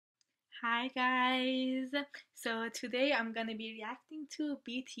Hi guys. So today I'm gonna be reacting to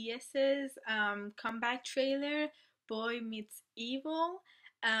BTS's comeback trailer, Boy Meets Evil.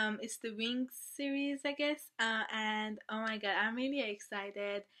 It's the Wings series, I guess. And oh my god, I'm really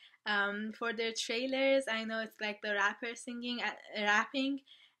excited. For their trailers, I know it's like the rapper singing, rapping,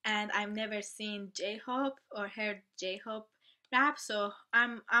 and I've never seen J-Hope or heard J-Hope rap. So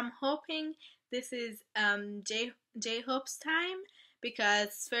I'm hoping this is J-Hope's time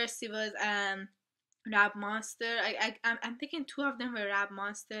because first it was Rap Monster. I'm thinking two of them were Rap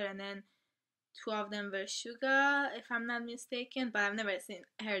Monster and then two of them were Suga, if I'm not mistaken. But I've never seen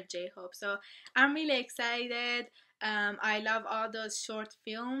heard J Hope, so I'm really excited. I love all those short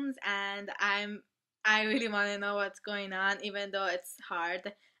films, and I really want to know what's going on, even though it's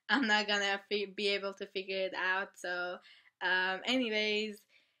hard. I'm not gonna be able to figure it out. So, anyways,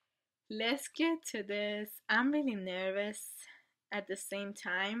 let's get to this. I'm really nervous at the same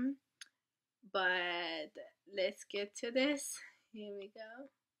time, but let's get to this. Here we go.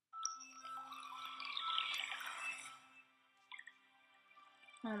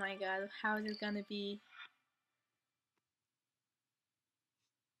 Oh my god, how is it gonna be?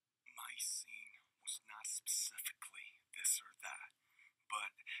 My scene was not specifically this or that,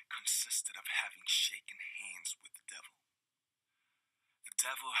 but consisted of having shaken hands with the devil. The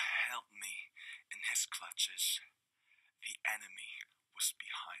devil held me in his clutches. The enemy was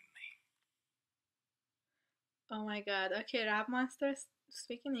behind me. Oh my god, okay, Rap Monsters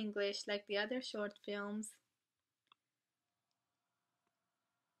speaking English like the other short films.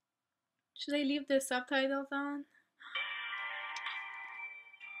 Should I leave the subtitles on?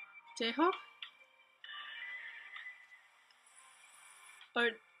 J-Hope? Or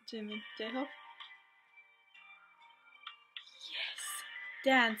Jimmy? J-Hope? Yes!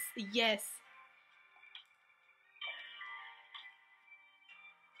 Dance, yes!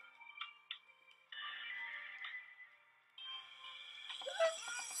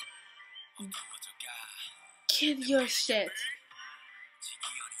 Kid your shit.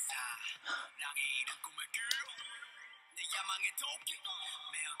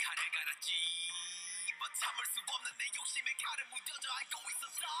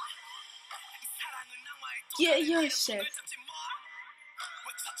 Get your shit.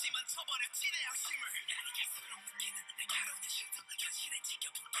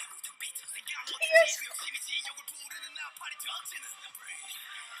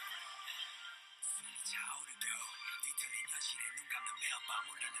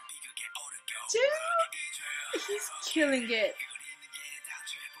 Dude, he's killing it.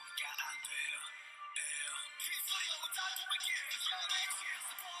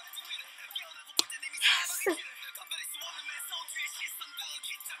 Yes.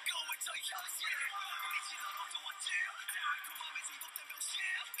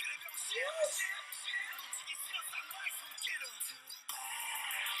 Yes.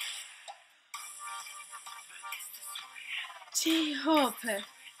 J-Hope.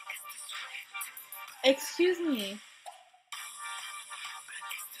 Excuse me.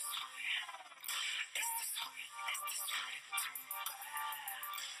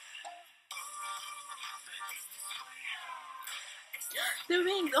 The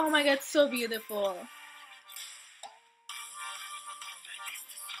rings, oh my god, so beautiful.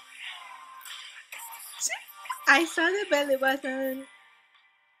 I saw the belly button.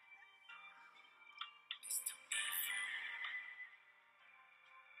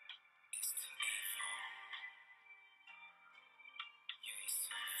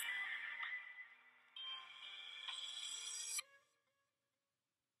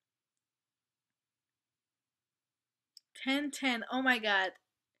 Ten. Oh my god.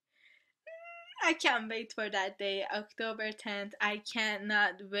 I can't wait for that day, October 10th. I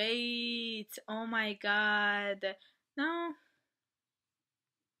cannot wait. Oh my god. No.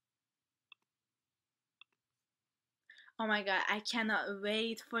 Oh my god, I cannot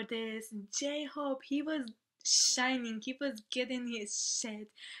wait for this. J-Hope, he was shining. He was getting his shit.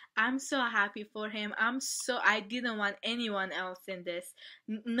 I'm so happy for him. I didn't want anyone else in this.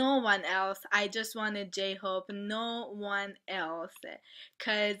 No one else. I just wanted J-Hope. No one else.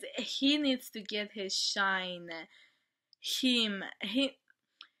 Cause he needs to get his shine. He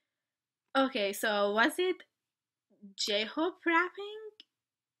Okay, so was it J-Hope rapping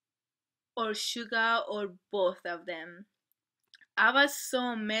or Suga or both of them? I was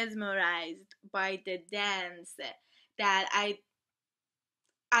so mesmerized by the dance that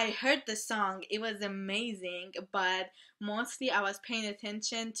I heard the song. It was amazing, but mostly I was paying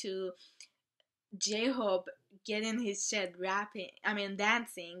attention to J-Hope getting his shit rapping. I mean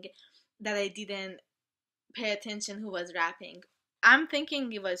dancing, that I didn't pay attention who was rapping. I'm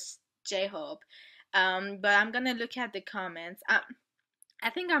thinking it was J-Hope. But I'm gonna look at the comments. I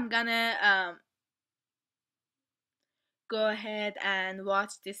think I'm gonna go ahead and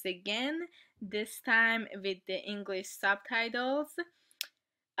watch this again, this time with the English subtitles.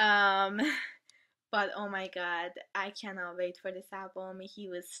 Um, but oh my god, I cannot wait for this album. He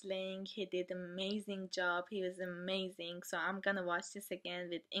was slaying, he did an amazing job, he was amazing. So I'm gonna watch this again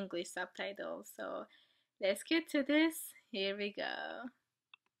with English subtitles. So let's get to this. Here we go.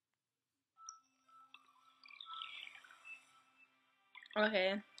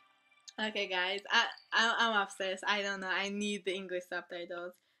 Okay. Okay, guys, I'm obsessed. I don't know. I need the English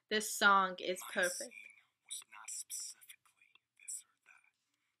subtitles. This song is My perfect. scene was not specifically this or that,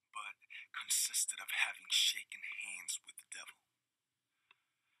 but consisted of having shaken hands with the devil.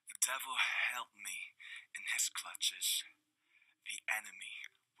 The devil held me in his clutches. The enemy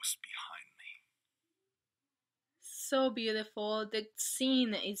was behind me. So beautiful. The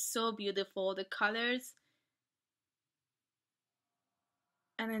scene is so beautiful. The colors,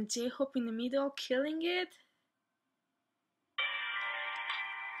 and then J-Hope in the middle killing it.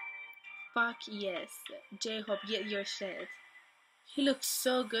 Fuck yes, J-Hope, get your shit. He looks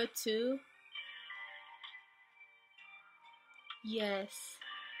so good too. Yes.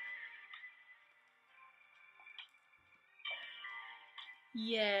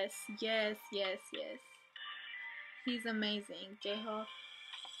 Yes, yes, yes, yes. He's amazing, J-Hope.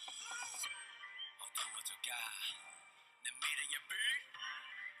 어두워져가 내 미래의 빛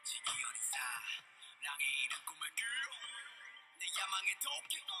지기 어린 사랑의 이른 꿈을 내 야망의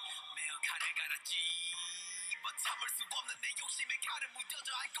도끼 매어 칼을 갈았지 뭐 참을 수 없는 내 욕심에 칼을 무뎌져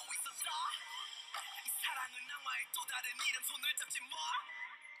알고 있었어 이 사랑은 악마의 또 다른 이름 손을 잡지 마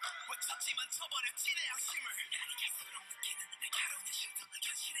외쳤지만 쳐버렸지 내 양심을 날이 갈수록 느끼는 내 가로운 현실도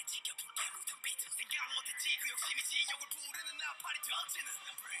현실에 지켜둔 깨무던 비트 생각 못했지 그 욕심이 지옥을 부르는 나팔이 던지는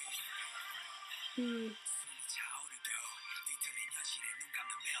숨이 차오르고 뒤틀린 현실에 눈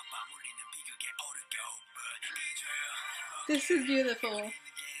감는 매어밤 울리는 비극에 오르고 This is beautiful.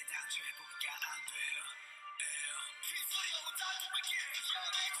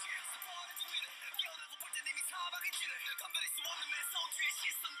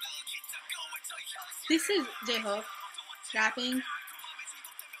 This is J-Hope rapping.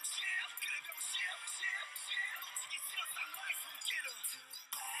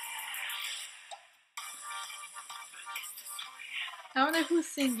 I wonder who's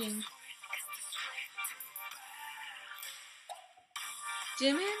singing.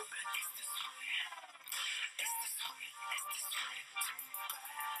 Jimin?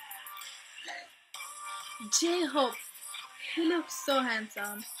 J-Hope. He looks so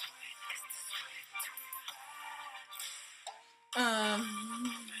handsome.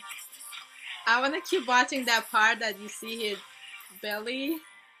 I wanna keep watching that part that you see his belly.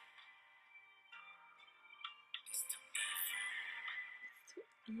 It's too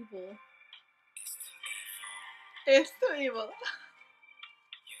evil. It's too evil.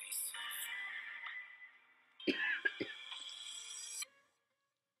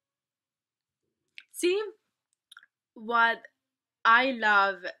 See, what I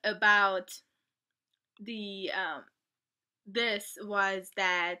love about the this was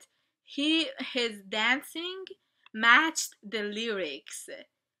that his dancing matched the lyrics.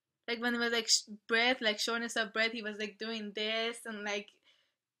 Like when it was like breath, like shortness of breath, he was like doing this and like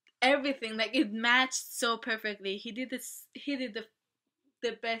everything, like it matched so perfectly. He did this. He did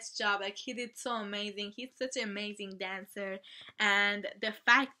the best job. Like he did so amazing. He's such an amazing dancer, and the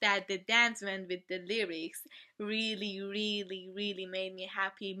fact that the dance went with the lyrics really, really, really made me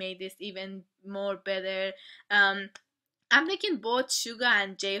happy. Made this even more better. I'm thinking both Suga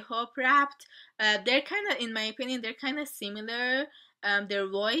and J-Hope rapped. They're kind of, in my opinion, they're kind of similar. Their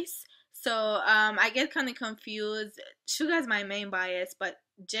voice. So I get kind of confused. Suga's my main bias, but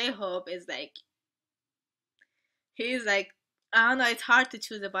J-Hope is like, he's like, I don't know. It's hard to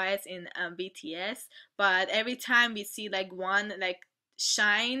choose a bias in BTS, but every time we see like one like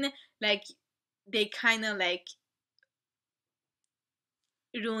shine, like they kind of like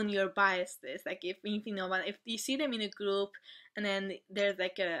ruin your biases. Like if you know one, if you see them in a group and then there's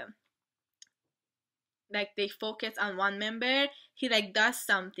like a, like they focus on one member, he like does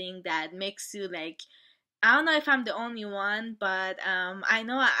something that makes you like, I don't know if I'm the only one, but I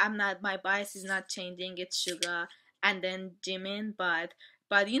know I'm not, my bias is not changing. It's Suga and then Jimin, but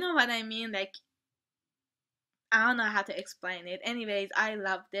you know what I mean, like I don't know how to explain it. Anyways, I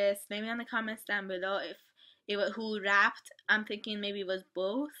love this. Maybe in the comments down below if it was who rapped. I'm thinking maybe it was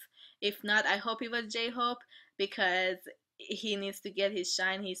both. If not, I hope it was J-Hope because he needs to get his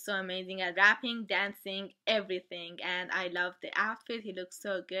shine. He's so amazing at rapping, dancing, everything. And I love the outfit. He looks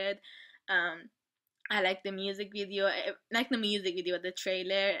so good. Um, I like the music video, the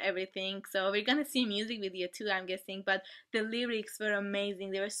trailer, everything. So we're gonna see music video too, I'm guessing. But the lyrics were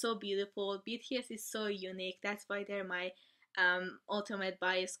amazing. They were so beautiful. BTS is so unique. That's why they're my ultimate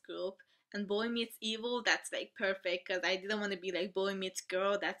bias group. And Boy Meets Evil, that's like perfect because I didn't want to be like Boy Meets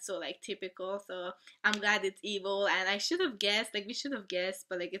Girl. That's so like typical. So I'm glad it's Evil. And I should have guessed, like we should have guessed,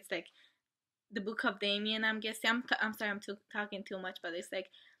 but like it's like the Book of Damien. I'm guessing. I'm sorry, talking too much, but it's like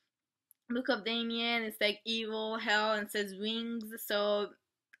Book of Damien. It's like evil, hell, and says wings. So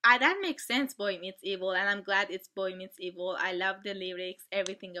that makes sense. Boy Meets Evil, and I'm glad it's Boy Meets Evil. I love the lyrics,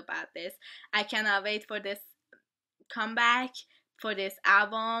 everything about this. I cannot wait for this comeback, for this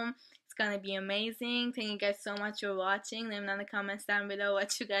album. It's gonna be amazing. Thank you guys so much for watching. Let me know in the comments down below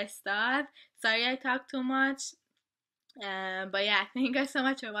what you guys thought. Sorry I talked too much. But yeah, thank you guys so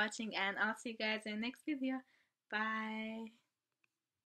much for watching, and I'll see you guys in the next video. Bye.